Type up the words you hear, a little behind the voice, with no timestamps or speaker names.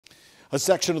A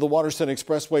section of the Waterston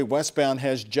Expressway westbound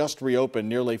has just reopened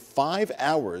nearly 5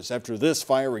 hours after this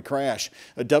fiery crash.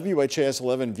 A WHAS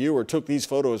 11 viewer took these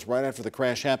photos right after the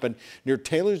crash happened near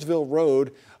Taylorsville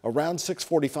Road around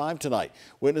 6:45 tonight.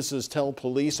 Witnesses tell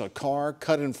police a car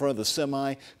cut in front of the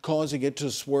semi, causing it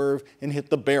to swerve and hit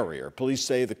the barrier. Police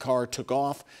say the car took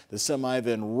off. The semi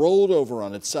then rolled over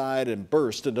on its side and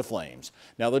burst into flames.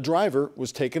 Now the driver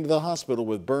was taken to the hospital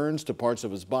with burns to parts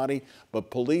of his body,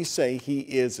 but police say he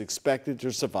is expected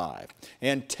to survive.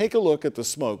 And take a look at the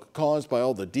smoke caused by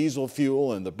all the diesel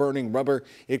fuel and the burning rubber.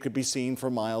 It could be seen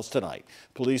for miles tonight.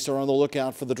 Police are on the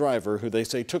lookout for the driver, who they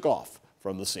say took off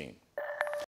from the scene.